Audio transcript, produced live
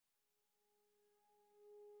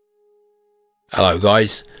Hello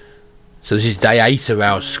guys, so this is day 8 of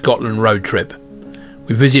our Scotland road trip.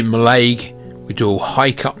 We visit Mallaig, we do a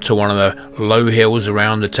hike up to one of the low hills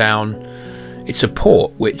around the town. It's a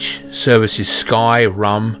port which services Skye,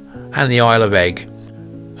 Rum and the Isle of Egg.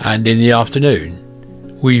 And in the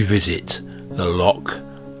afternoon we visit the Loch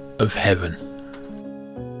of Heaven.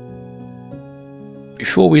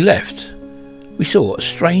 Before we left, we saw a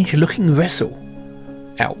strange looking vessel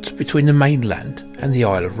out between the mainland and the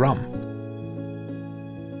Isle of Rum.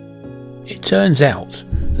 It turns out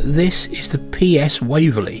that this is the PS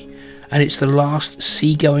Waverley, and it's the last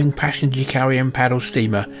seagoing passenger carrying paddle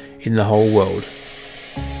steamer in the whole world.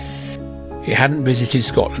 It hadn't visited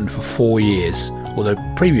Scotland for 4 years, although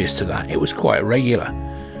previous to that it was quite regular.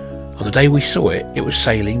 On the day we saw it, it was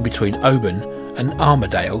sailing between Hourn and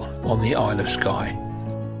Armidale on the Isle of Skye.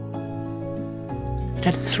 It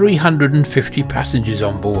had 350 passengers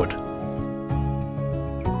on board.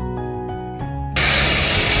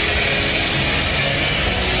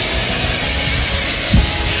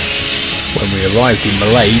 When we arrived in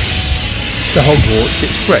Mallaig, the Hogwarts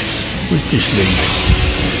Express was just leaving.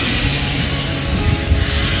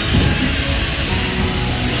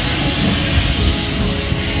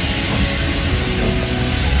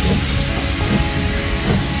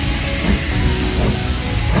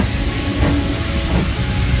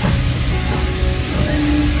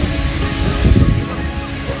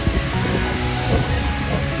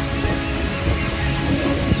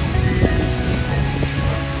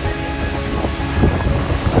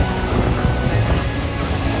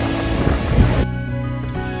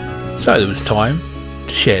 So there was time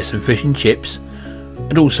to share some fish and chips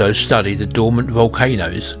and also study the dormant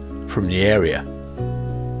volcanoes from the area.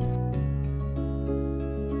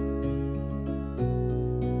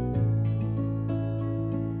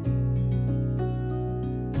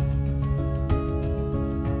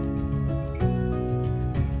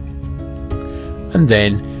 And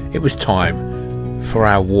then it was time for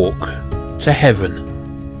our walk to heaven.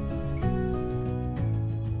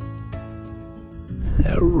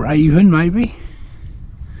 A raven, maybe,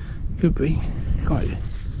 could be.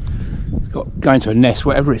 It's got going to a nest,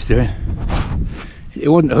 whatever it's doing. It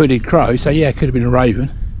wasn't a hooded crow, so yeah, it could have been a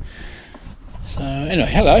raven. So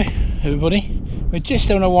anyway, hello everybody. We're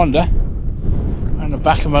just on a wander around the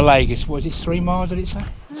back of Mallaig. It's, what is it, 3 miles? Did it say?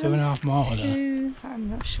 2.5 miles. I'm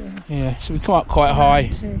not sure. Yeah, so we come up quite high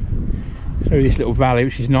through this little valley,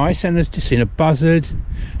 which is nice. And there's just seen a buzzard.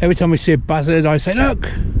 Every time we see a buzzard, I say, look.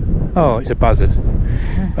 Oh, it's a buzzard.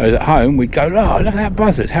 Whereas at home we'd go, oh, look at that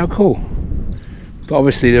buzzard, how cool. But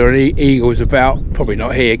obviously there are eagles about, probably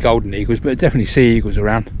not here, golden eagles, but definitely sea eagles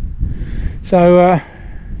around. So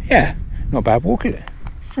yeah, not a bad walk, is it?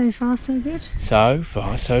 So far so good. So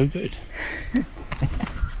far so good.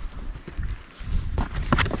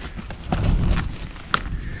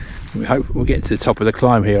 We hope we'll get to the top of the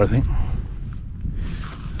climb here, I think.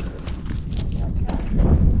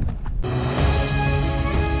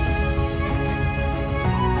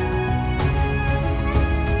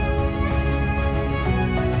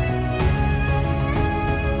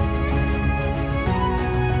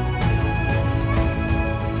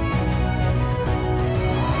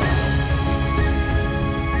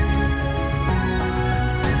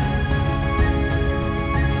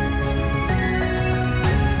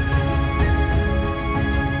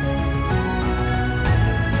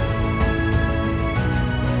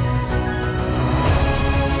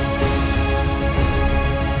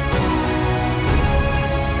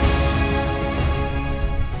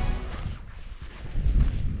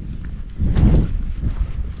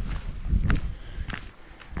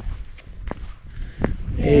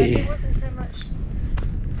 Yeah, there wasn't so much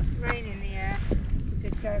rain in the air. We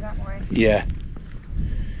could go that way. Yeah.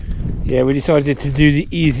 Yeah, we decided to do the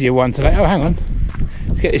easier one today. Oh, hang on.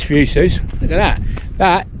 Let's get this view, Suze. Look at that.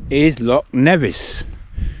 That is Loch Nevis,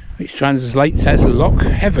 which translates as Loch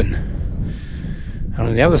Heaven. And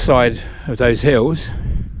on the other side of those hills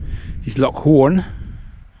is Loch Hourn,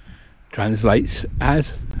 translates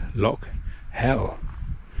as Loch Hell.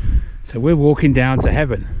 So we're walking down to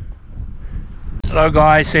heaven. Hello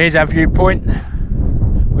guys, so here's our viewpoint.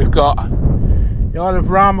 We've got the Isle of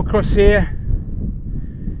Rum across here.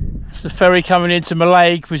 That's the ferry coming into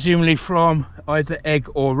Mallaig, presumably from either Egg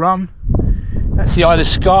or Rum. That's the Isle of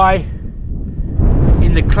Skye.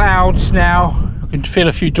 In the clouds now, I can feel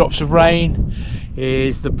a few drops of rain.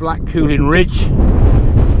 Is the Black Coolin Ridge.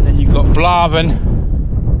 And then you've got Blaven,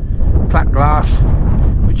 Clapglass,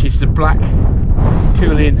 which is the Black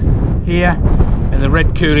Coolin here, and the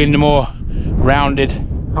Red Coolin, the more rounded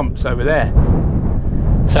humps over there.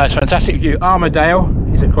 So it's a fantastic view.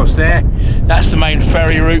 Armidale is ferries across there. That's the main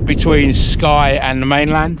ferry route between Skye and the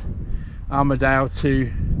mainland, Armadale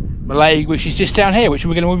to Mallaig, which is just down here, which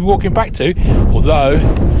we're going to be walking back to, although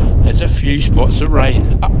there's a few spots of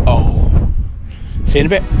rain. Uh-oh. See you in a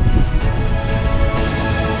bit.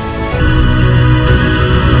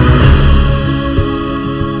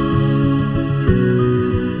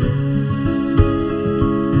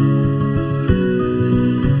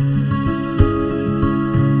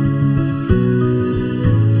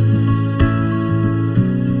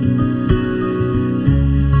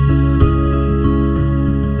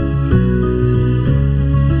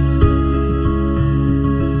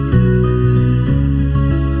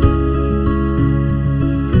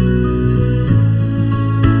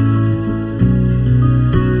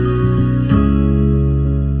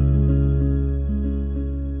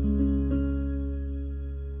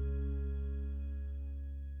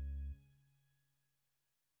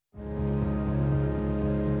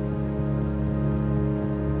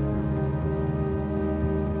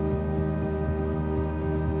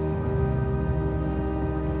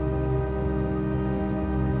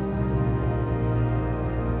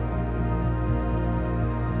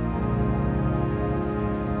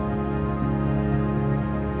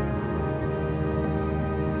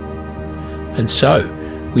 And so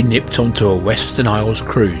we nipped onto a Western Isles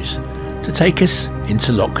cruise to take us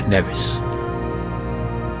into Loch Nevis.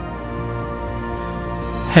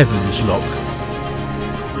 Heaven's Loch.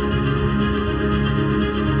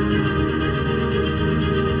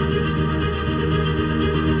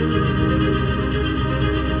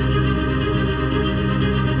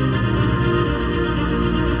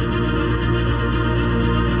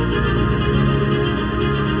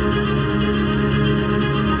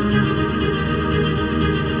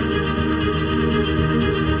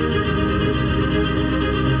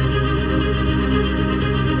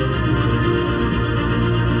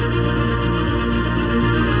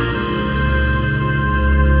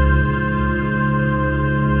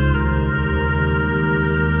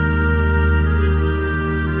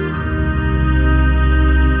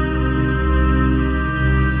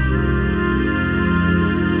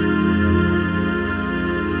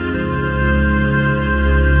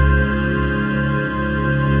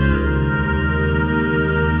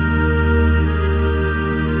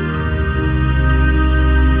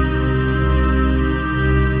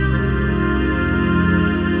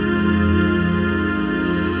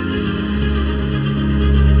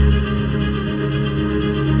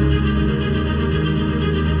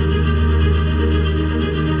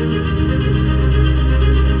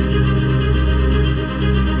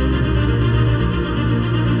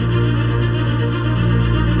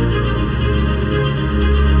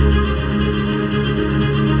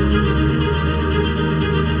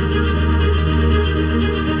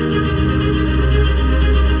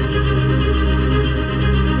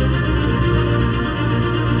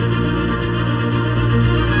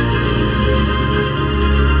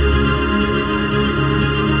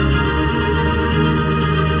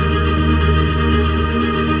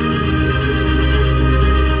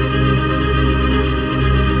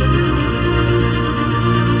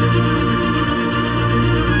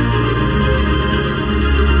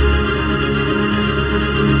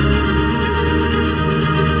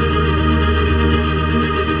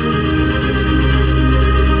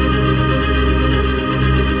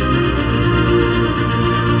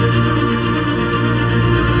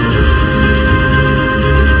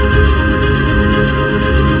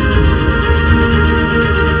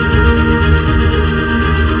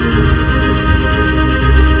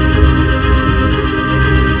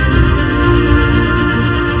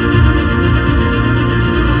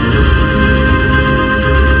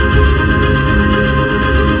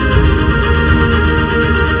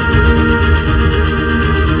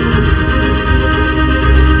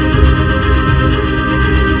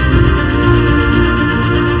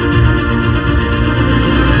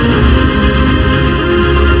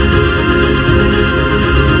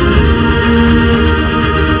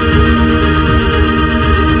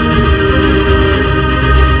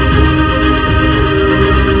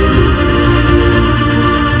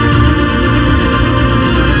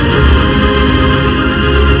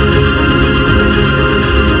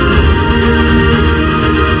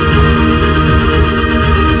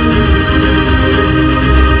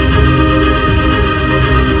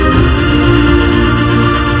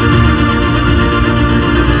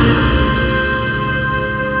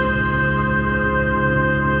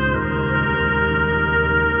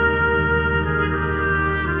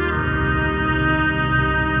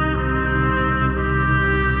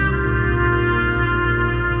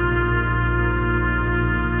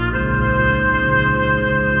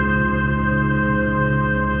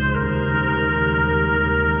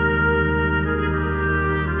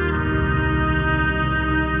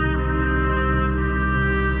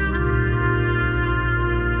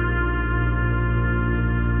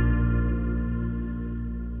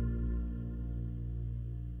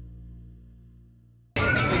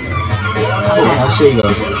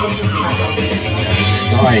 seagulls.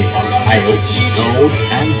 Sky, hail, gold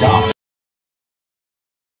and dark.